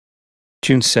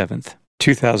June 7th,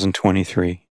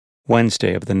 2023,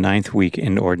 Wednesday of the 9th week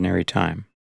in Ordinary Time.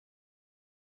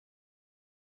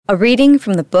 A reading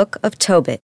from the book of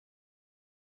Tobit.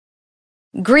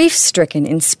 Grief-stricken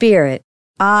in spirit,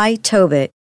 I, Tobit,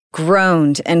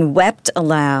 groaned and wept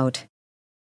aloud.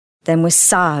 Then with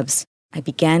sobs I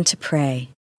began to pray.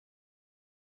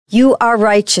 You are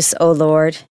righteous, O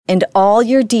Lord, and all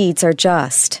your deeds are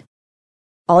just.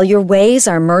 All your ways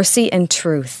are mercy and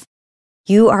truth.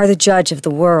 You are the judge of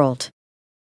the world.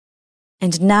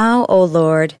 And now, O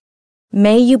Lord,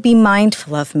 may you be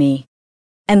mindful of me,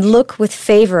 and look with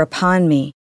favor upon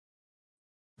me.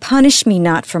 Punish me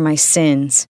not for my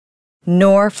sins,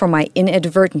 nor for my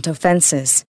inadvertent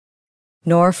offenses,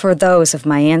 nor for those of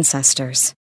my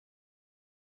ancestors.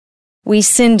 We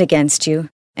sinned against you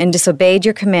and disobeyed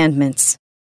your commandments.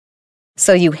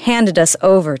 So you handed us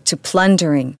over to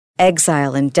plundering,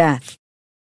 exile, and death,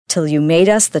 till you made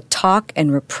us the talk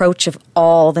and reproach of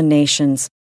all the nations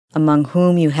among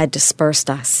whom you had dispersed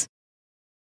us.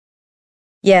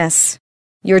 Yes,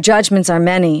 your judgments are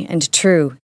many and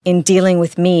true in dealing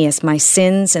with me as my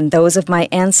sins and those of my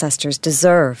ancestors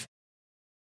deserve.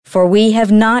 For we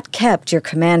have not kept your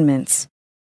commandments,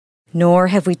 nor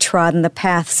have we trodden the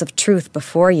paths of truth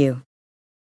before you.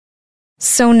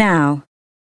 So now,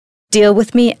 deal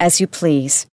with me as you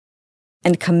please,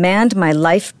 and command my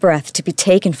life breath to be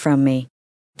taken from me,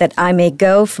 that I may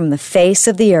go from the face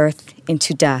of the earth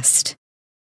into dust.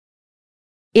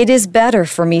 It is better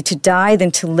for me to die than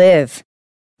to live,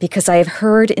 because I have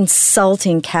heard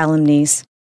insulting calumnies,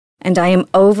 and I am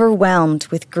overwhelmed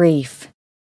with grief.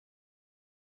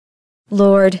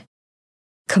 Lord,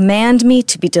 command me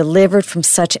to be delivered from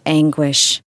such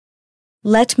anguish.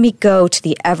 Let me go to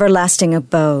the everlasting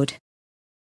abode.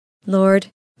 Lord,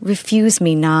 refuse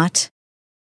me not.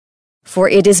 For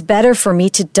it is better for me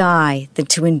to die than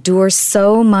to endure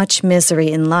so much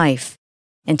misery in life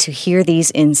and to hear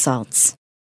these insults.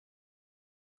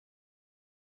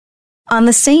 On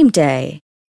the same day,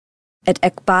 at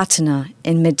Ecbatana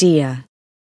in Media,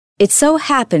 it so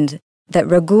happened that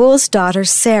Raguel's daughter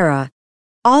Sarah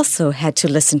also had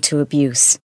to listen to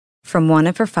abuse from one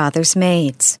of her father's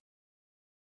maids.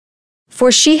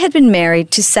 For she had been married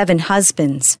to 7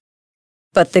 husbands,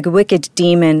 but the wicked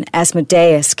demon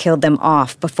Asmodeus killed them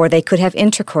off before they could have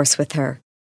intercourse with her,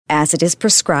 as it is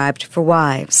prescribed for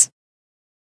wives.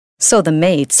 So the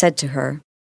maid said to her,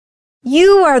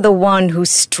 You are the one who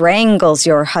strangles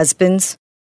your husbands.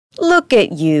 Look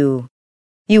at you.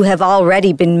 You have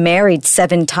already been married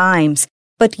 7 times,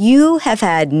 but you have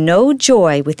had no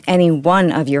joy with any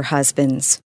one of your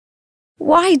husbands.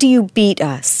 Why do you beat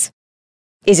us?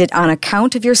 Is it on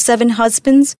account of your 7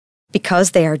 husbands,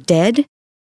 because they are dead?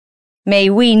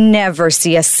 May we never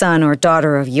see a son or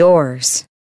daughter of yours.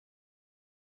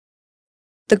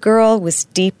 The girl was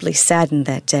deeply saddened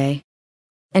that day,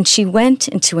 and she went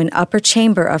into an upper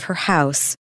chamber of her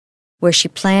house, where she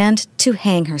planned to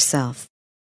hang herself.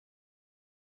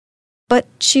 But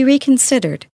she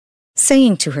reconsidered,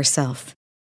 saying to herself,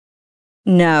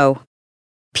 No,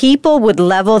 people would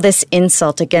level this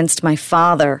insult against my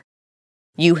father.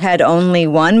 You had only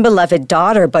one beloved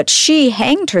daughter, but she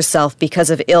hanged herself because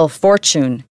of ill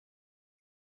fortune.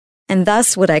 And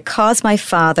thus would I cause my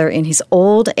father in his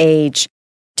old age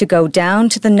to go down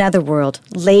to the netherworld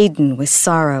laden with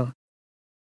sorrow.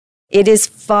 It is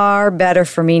far better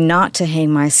for me not to hang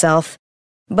myself,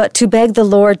 but to beg the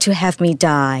Lord to have me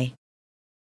die,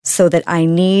 so that I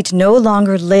need no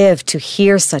longer live to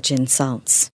hear such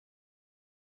insults.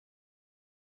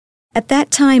 At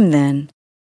that time, then,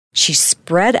 she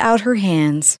spread out her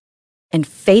hands and,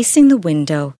 facing the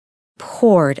window,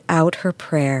 poured out her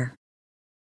prayer.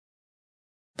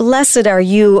 Blessed are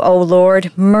you, O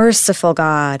Lord, merciful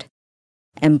God,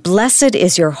 and blessed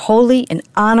is your holy and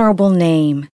honorable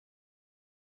name.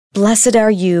 Blessed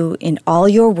are you in all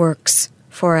your works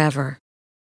forever.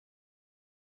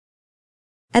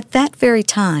 At that very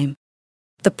time,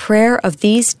 the prayer of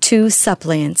these 2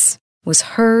 suppliants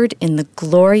was heard in the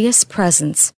glorious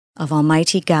presence of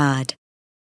Almighty God.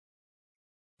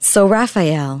 So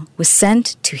Raphael was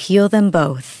sent to heal them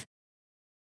both,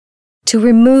 to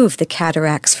remove the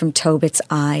cataracts from Tobit's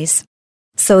eyes,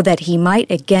 so that he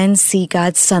might again see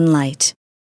God's sunlight,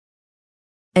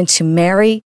 and to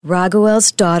marry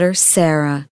Raguel's daughter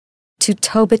Sarah to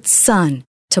Tobit's son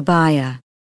Tobiah,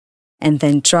 and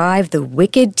then drive the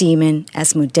wicked demon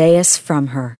Asmodeus from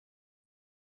her.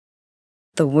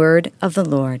 The word of the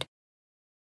Lord.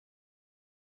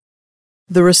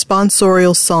 The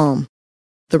responsorial psalm.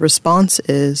 The response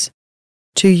is,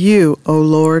 To you, O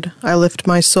Lord, I lift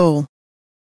my soul.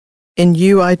 In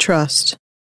you I trust.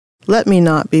 Let me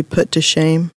not be put to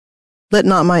shame. Let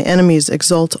not my enemies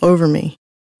exult over me.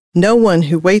 No one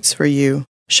who waits for you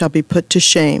shall be put to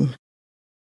shame.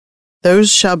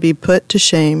 Those shall be put to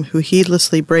shame who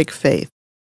heedlessly break faith.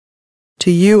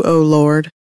 To you, O Lord,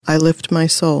 I lift my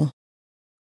soul.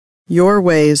 Your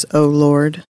ways, O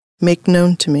Lord, make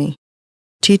known to me.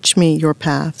 Teach me your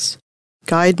paths.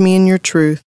 Guide me in your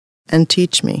truth, and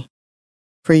teach me.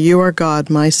 For you are God,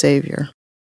 my Savior.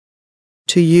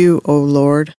 To you, O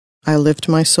Lord, I lift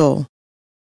my soul.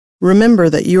 Remember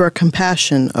that you are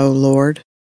compassion, O Lord,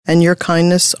 and your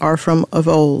kindness are from of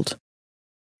old.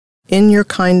 In your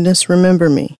kindness remember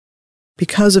me,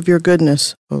 because of your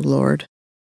goodness, O Lord.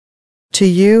 To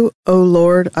you, O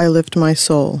Lord, I lift my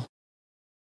soul.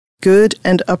 Good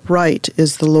and upright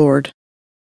is the Lord.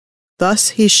 Thus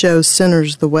he shows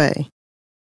sinners the way.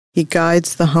 He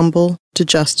guides the humble to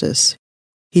justice.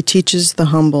 He teaches the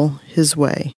humble his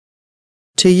way.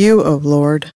 To you, O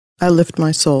Lord, I lift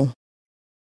my soul.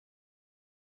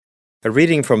 A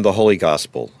reading from the Holy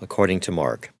Gospel according to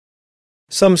Mark.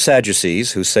 Some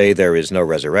Sadducees, who say there is no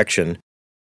resurrection,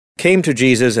 came to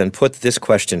Jesus and put this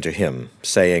question to him,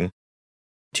 saying,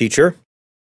 Teacher,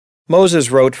 Moses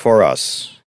wrote for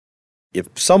us, if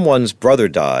someone's brother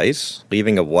dies,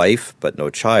 leaving a wife but no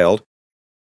child,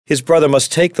 his brother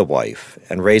must take the wife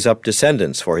and raise up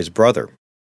descendants for his brother.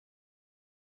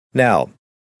 Now,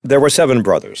 there were 7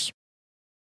 brothers.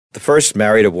 The first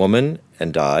married a woman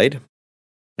and died,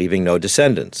 leaving no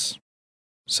descendants.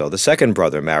 So the second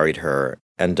brother married her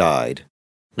and died,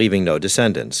 leaving no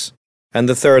descendants, and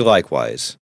the third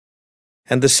likewise.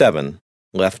 And the 7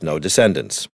 left no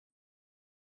descendants.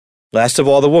 Last of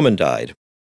all, the woman died.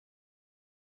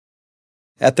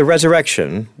 At the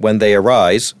resurrection, when they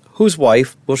arise, whose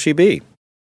wife will she be?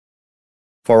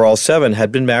 For all 7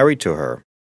 had been married to her.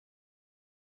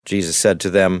 Jesus said to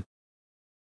them,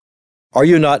 Are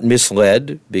you not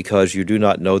misled because you do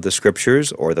not know the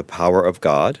Scriptures or the power of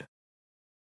God?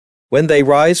 When they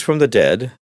rise from the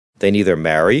dead, they neither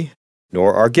marry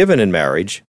nor are given in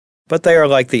marriage, but they are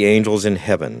like the angels in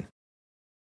heaven.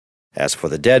 As for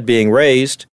the dead being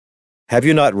raised, have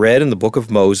you not read in the book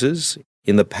of Moses,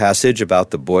 in the passage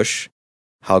about the bush,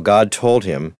 how God told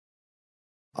him,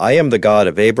 I am the God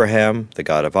of Abraham, the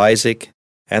God of Isaac,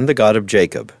 and the God of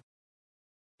Jacob.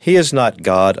 He is not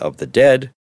God of the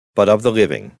dead, but of the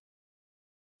living.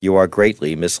 You are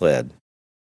greatly misled.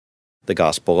 The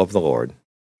Gospel of the Lord.